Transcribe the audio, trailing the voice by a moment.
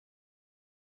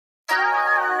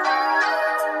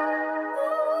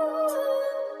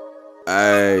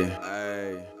Ay.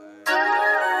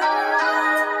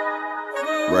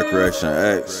 Recreation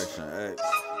X.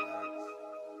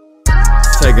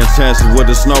 Taking chances with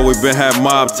the snow, we been had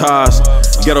mob ties.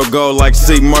 Ghetto go like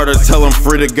Saint300, tell them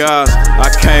free to God. I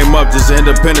came up just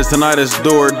independence, tonight is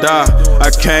do or die. I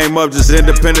came up just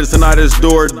independence, tonight is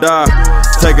do or die.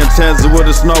 Taking chances with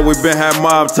the snow, we been had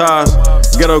mob ties.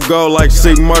 Ghetto go like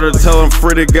Saint300, tell them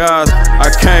free to God.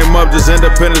 I came up just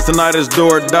independence, tonight is do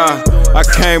or die. I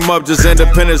came up just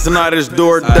independence, tonight is do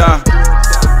or die.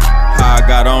 How I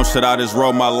got on shit, I just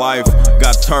wrote my life.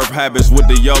 Got turf habits with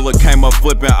the Yola, came up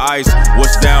flipping ice.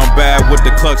 Was down bad with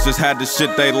the clucks, just had the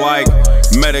shit they like.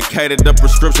 Medicated the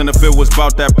prescription if it was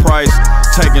about that price.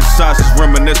 Taking shots, just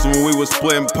reminiscing when we was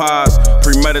splitting pies.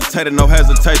 Premeditated, no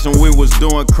hesitation, we was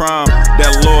doing crime.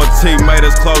 That loyalty made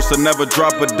us closer, never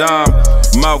drop a dime.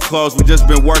 Mouth closed, we just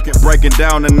been working, breaking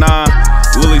down the 9.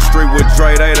 Lily Street with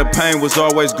Dre Day, the pain was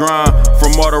always grind.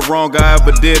 From all the wrong I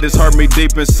ever did, it's hurt me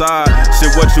deep inside.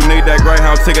 Shit, what you need, that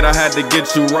Greyhound ticket, I had to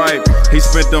get you right. He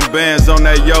spent them bands on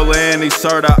that Yola and he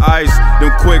served the ice.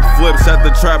 Them quick flips at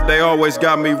the trap, they always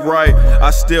got me right.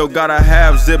 I still gotta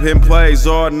have zip him plays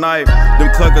all night.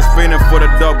 Them cluckers fiending for the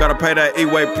dope, gotta pay that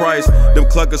E-way price. Them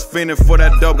cluckers fiending for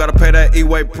that dope, gotta pay that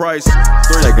E-way price.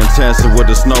 Taking chances with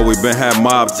the snow, we been had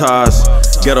mob ties.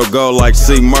 Ghetto go like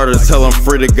Saint300, tell them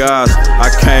free to guys. I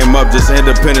came up just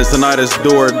independence, tonight is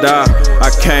do or die.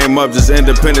 I came up just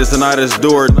independence, tonight is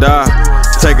do or die.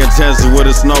 Taking chances with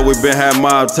the snow, we been had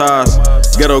mob ties.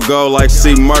 Ghetto go like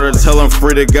Saint300, tell them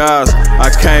free to guys. I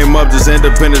came up just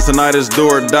independence, tonight is do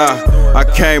or die. I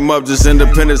came up just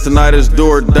independence, tonight is do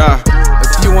or die.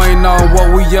 If you ain't on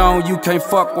what we on, you can't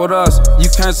fuck with us. You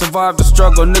can't survive the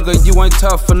struggle, nigga, you ain't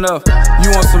tough enough.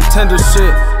 You on some tender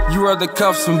shit, you rather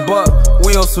cuff some buck.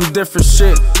 We on some different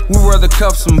shit, we rather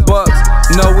cuff some bucks.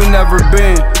 No, we never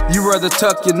been, you rather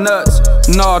tuck your nuts.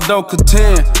 Nah, don't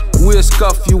contend, we'll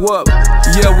scuff you up.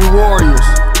 Yeah, we warriors,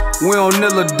 we don't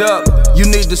kneel a duck. You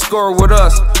need to score with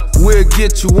us, we'll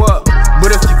get you up.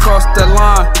 But if you cross that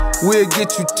line, we'll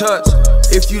get you touched.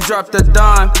 If you drop that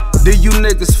dime, then you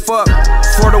niggas fuck.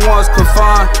 For the ones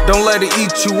confined, don't let it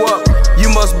eat you up. You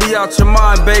must be out your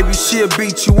mind, baby, she'll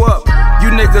beat you up. You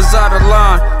niggas out of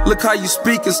line, look how you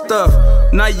speak and stuff.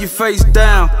 Now you face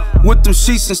down, with them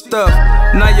sheets and stuff.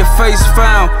 Now your face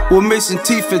found, with missing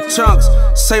teeth and chunks.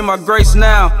 Say my grace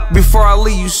now, before I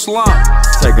leave you slump.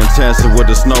 Taking chances with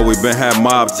the snow, we been had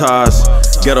mob ties.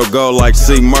 Ghetto go like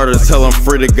Saint300, tell them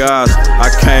free to guys. I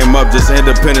came up just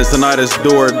independence, tonight is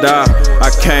do or die. I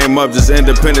came up just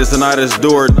independence, tonight is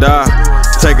do or die.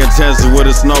 Taking chances with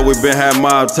the snow, we been had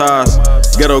mob ties.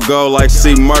 Ghetto go like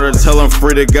Saint300, tell them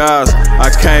free to guys.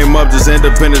 I came up just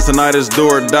independence, tonight is do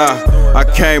or die. I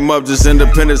came up just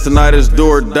independence, tonight is do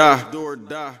or die.